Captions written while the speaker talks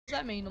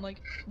that mean? I'm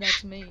like,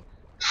 that's me.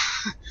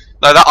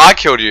 No, that I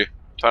killed you.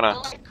 Don't know.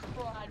 I like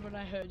cried when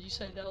I heard you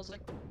say that. I was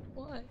like,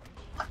 why?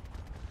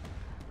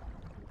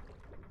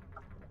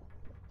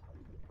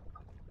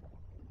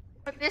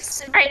 But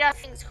this radar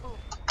thing's cool.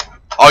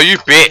 Oh, you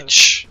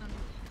bitch!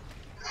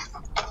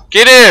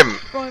 Get him!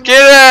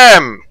 Get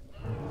him!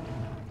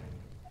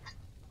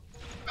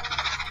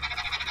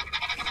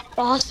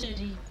 Bastard,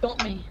 he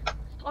got me.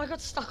 I got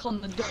stuck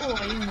on the door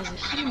even as a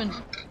human.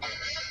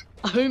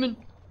 A human.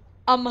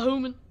 I'm a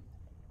human.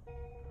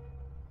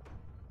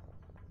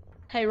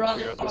 Hey,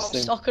 right, I'm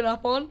stocking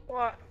up on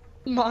What?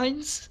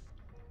 mines.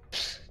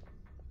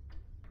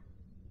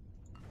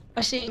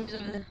 I see him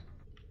over there.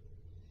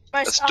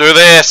 Let's do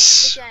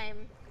this! The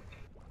game.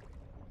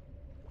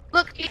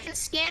 Look, you can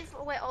scan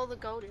for where all the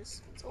gold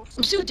is. It's awesome.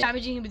 I'm still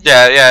damaging him with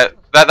Yeah.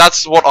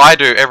 That's what I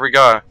do every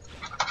go.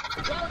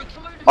 Riley, come over to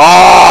me.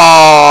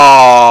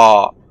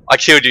 Oh! I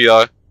killed you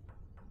though.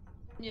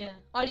 Yeah,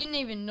 I didn't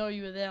even know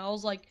you were there. I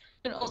was like,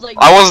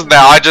 I wasn't there,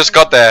 I just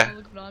got there.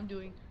 Look what I'm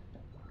doing.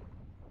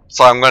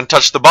 So I'm gonna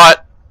touch the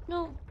butt.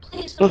 No,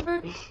 please,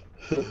 never.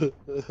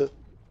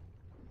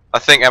 I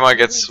think Emma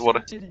gets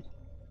what?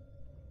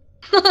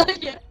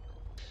 Yeah.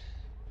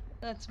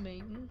 That's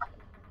me.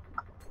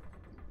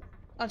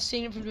 I've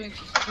seen him from doing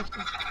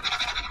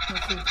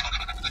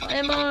 50-50.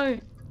 Ammo!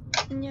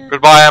 Yeah.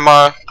 Goodbye,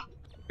 Emma.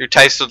 You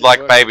tasted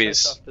like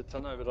babies. I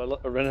know, but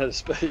I ran out of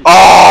speed.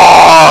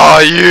 Oh,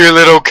 you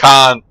little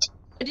cunt!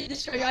 I did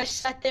this. I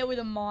sat there with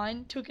a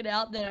mine, took it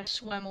out, then I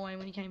swam away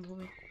when he came for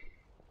me.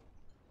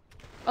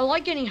 I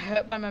like getting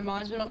hurt by my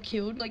mines, but not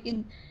killed. Like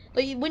when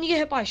you get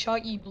hit by a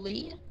shark, you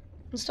bleed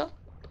and stuff.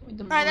 With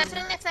the No, mine. that's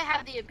only if they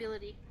have the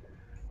ability.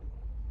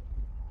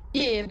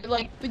 Yeah, but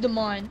like with the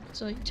mine,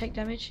 so you take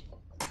damage.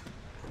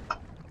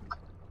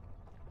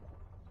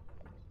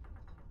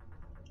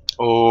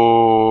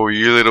 Oh,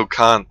 you little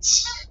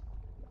cunts.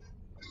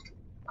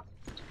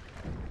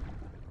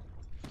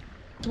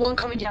 There's one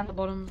coming down the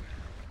bottom.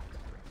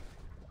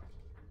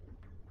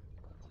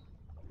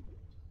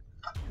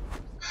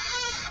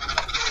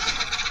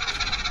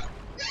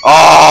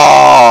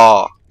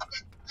 Oh!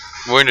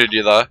 Wounded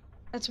you though.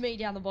 That's me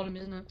down the bottom,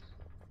 isn't it?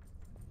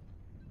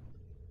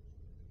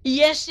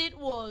 Yes, it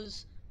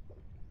was.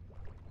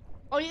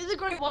 Oh yeah, the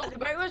great one. The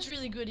great one's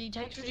really good. He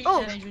takes reduced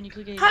damage when you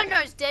click it. Who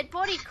knows? Dead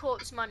body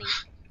corpse money.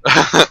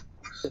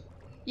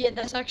 Yeah,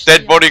 that's actually.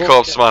 Dead body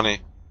corpse money.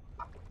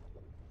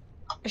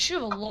 I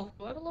should have a lock.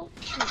 Do I have a lock?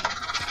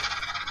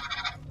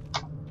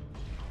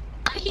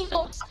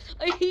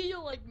 I hear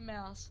your like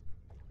mouse.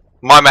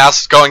 My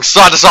mouse is going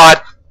side to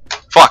side.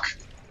 Fuck.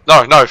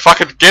 No,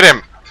 fucking get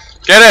him.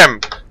 Get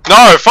him.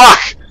 No, fuck.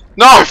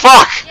 No,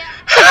 fuck. Yeah.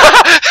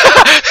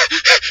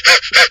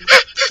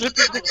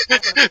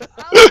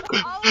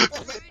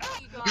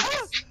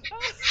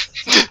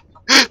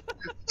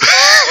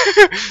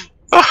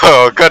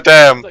 Oh,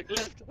 goddamn.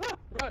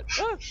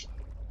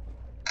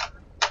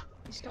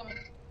 He's coming.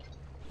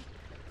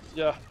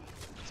 Yeah.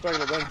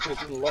 Starting to run for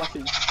his little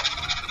lucky.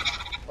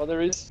 Oh,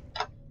 there is.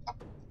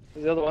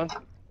 There's the other one.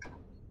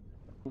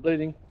 I'm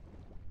bleeding.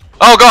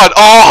 Oh god,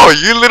 oh,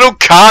 you little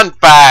cunt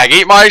bag,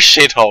 eat my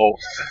shithole.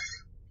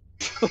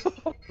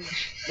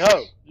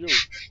 No, you.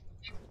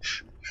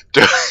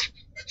 Dude.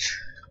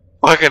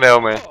 Fucking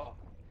hell, man. Oh,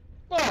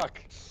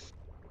 fuck.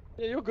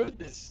 Yeah, you're good at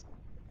this.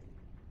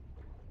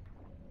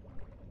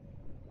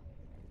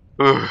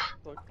 Ugh.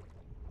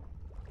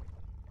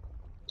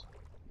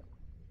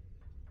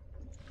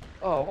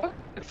 Oh, what?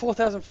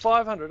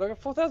 4,500. I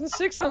got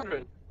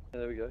 4,600. Yeah,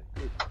 there we go.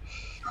 Good.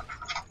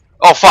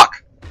 Oh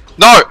fuck.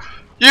 No!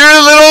 You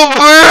little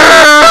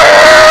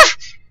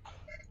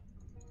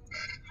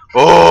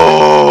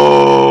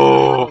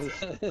Oh!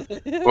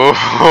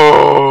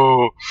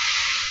 Oh!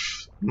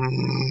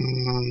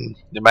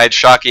 You made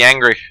Sharky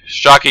angry.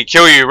 Sharky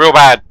kill you real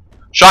bad.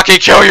 Sharky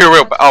kill you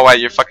real bad. Oh wait,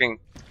 you fucking.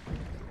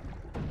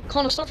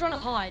 Connor, stop trying to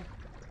hide.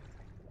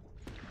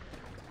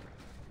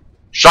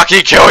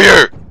 Sharky kill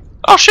you!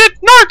 Oh shit!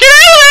 No, get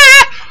out of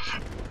there!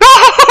 No!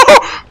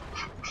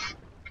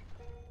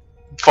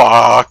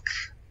 Fuck.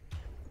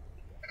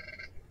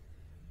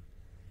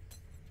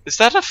 Is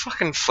that a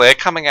fucking flare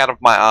coming out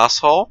of my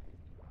asshole?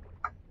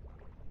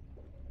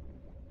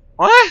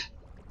 What?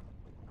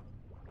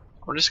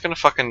 I'm just gonna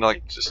fucking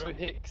like just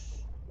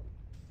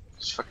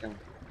fucking.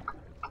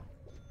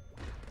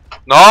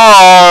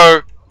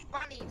 No!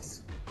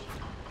 Bunnies.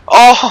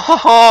 Oh!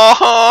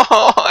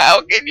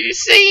 How can you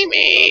see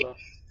me?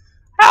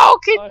 How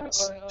can I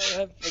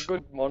have a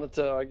good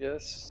monitor, I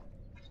guess.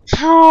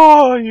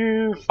 Oh,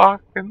 you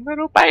fucking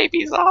little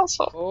baby's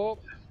asshole. Oh,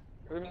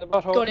 put him in the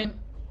butthole. Got him.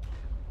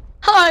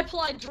 I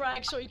applied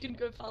drag so he can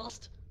go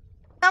fast.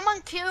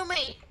 Someone kill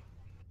me.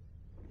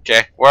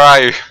 Okay, where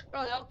are you?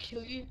 Right, I'll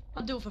kill you.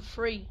 I'll do it for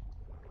free.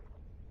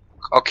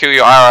 I'll kill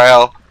you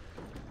IRL.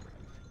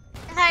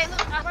 Hey,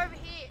 look, I'm over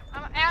here.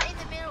 I'm out in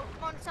the middle.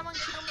 Come on, someone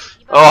kill me.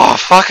 You Oh,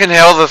 fucking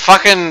hell, the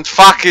fucking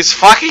fuck is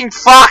fucking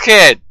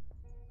fucking!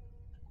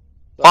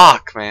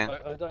 Fuck, man.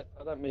 I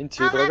don't mean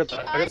to, but I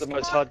got the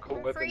most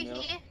hardcore weapon free now.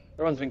 here.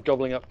 Everyone's been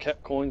gobbling up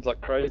cap coins like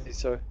crazy,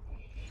 so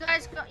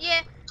guys got,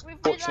 yeah,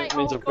 we've been Fortunate like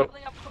means all I've got-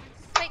 gobbling up coins.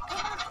 Wait, come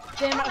on.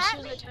 Damn, Come as at soon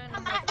as I me, turn, come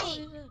I'm like, at oh, me.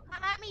 yeah.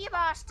 Come at me, you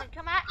bastard.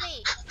 Come at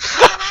me.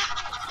 Come at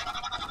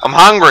me. I'm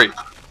hungry.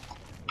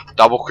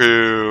 Double kill.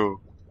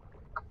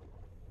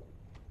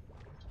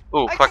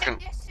 Ooh, Okay, fucking.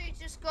 guess who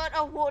just got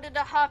awarded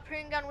a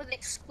harpoon gun with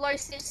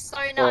explosive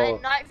sonar Oh.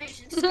 and night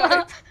vision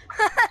scope?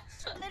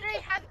 Literally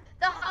have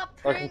the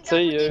harpoon can gun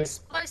see with the you.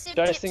 explosive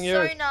Chasing tip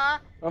you. sonar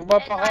I'm right and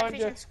night behind you.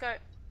 vision scope.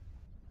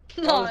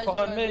 Connor's Nice,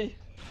 behind bro. me.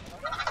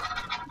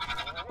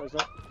 No, he's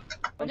not.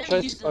 I never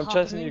used the I'm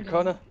chasing you, harpoon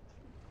gun. Connor.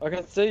 I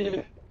can see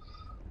you.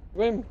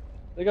 Wim.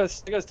 There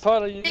goes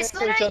Tyler. You This next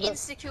to each literally other.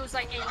 insta-kills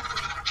like anything.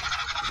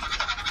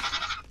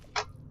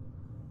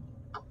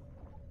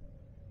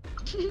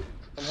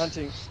 I'm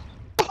hunting.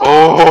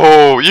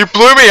 Oh, you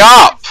blew me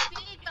up. Spear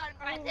gun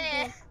right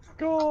there.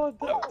 God,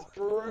 that was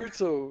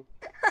brutal.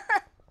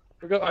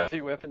 We've got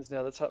OP weapons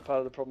now. That's part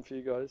of the problem for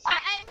you guys. I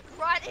aimed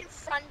right in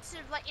front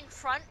of, like, in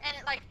front, and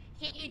it, like,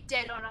 hit you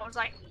dead on. I was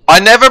like, I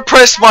never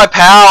pressed my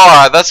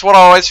power. That's what I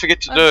always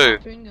forget to I have a do.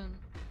 harpoon gun.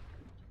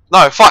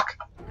 No, fuck.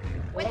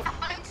 when the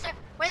hunter,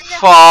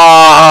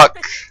 Fuck.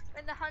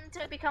 when the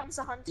hunter becomes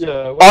a hunter.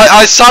 Yeah.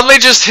 I suddenly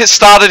just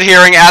started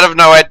hearing out of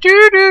nowhere. It's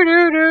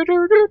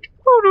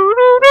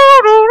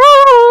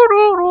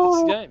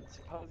the game. It's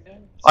part of the game.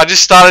 I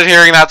just started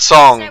hearing that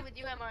song. Stay with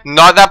you, Emma.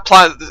 No,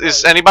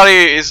 is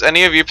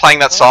any of you playing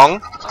that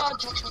song? Oh,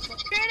 chop, chop, chop.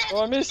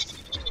 Oh, I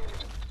missed.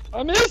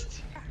 I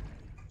missed.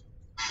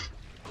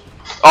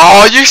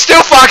 Oh, you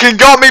still fucking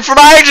got me from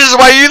ages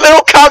away, you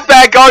little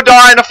cuntbag. Go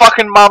die in a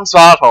fucking mum's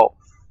asshole.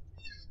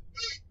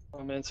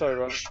 Oh man, sorry,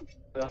 Ron.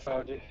 I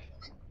failed you.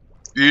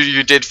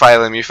 You did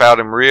fail him. You failed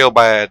him real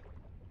bad.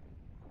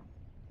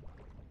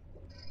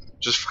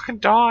 Just fucking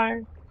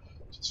die.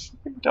 Just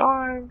fucking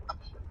die.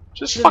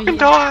 Just fucking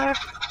die.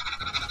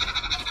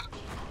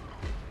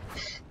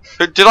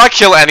 Did I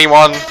kill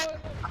anyone?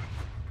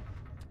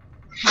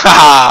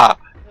 Haha.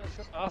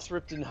 Ass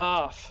ripped in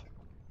half.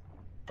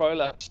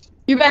 Prolapsed.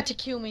 You're about to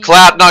kill me.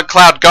 Cloud, no,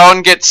 Cloud, go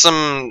and get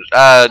some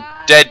Bye,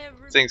 dead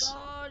things.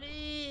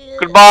 everybody.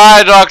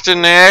 Goodbye, Dr.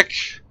 Nick.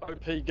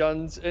 OP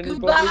guns. Anybody?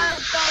 Goodbye,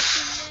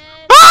 Dr. Ned.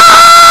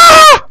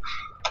 Ah!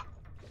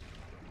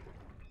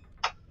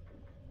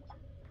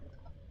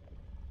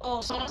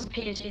 Oh, someone's a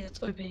PhD,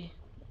 that's OP.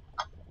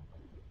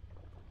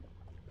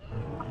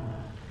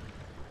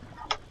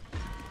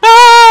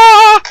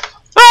 Ah!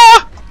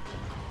 Ah!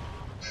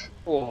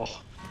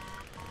 Oh.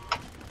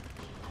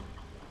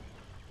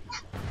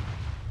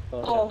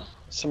 Oh,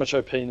 So much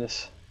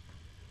OPness.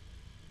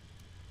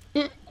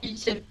 you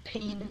said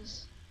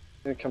penis.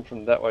 It's gonna come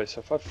from that way, so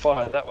if I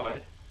fire that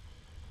way.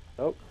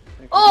 Nope.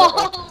 Oh,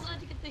 I was going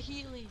to get the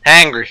Healy.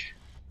 Angry.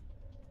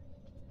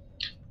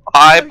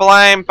 I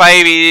blame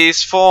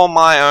babies for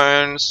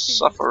my own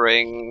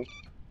suffering.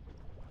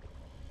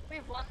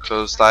 We've won.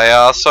 Cause they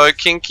are so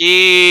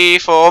kinky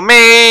for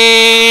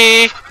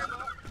me.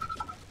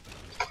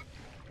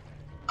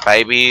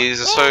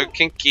 Babies are so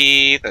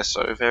kinky, they're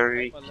so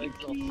very My legs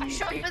off. I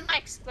shot you with my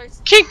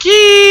explosive.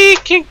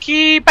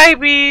 kinky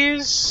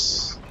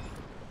babies.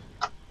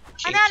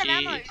 I'm out of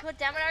ammo. Kinky, God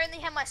damn it, I only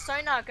have my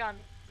sonar gun.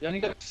 You only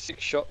got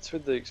 6 shots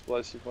with the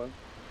explosive one.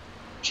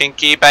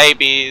 kinky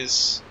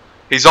babies.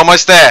 He's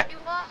almost there. You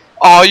won.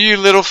 Oh, you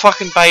little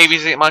fucking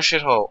babies, eat my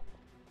shithole.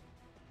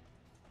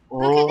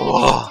 Look at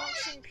Oh. this.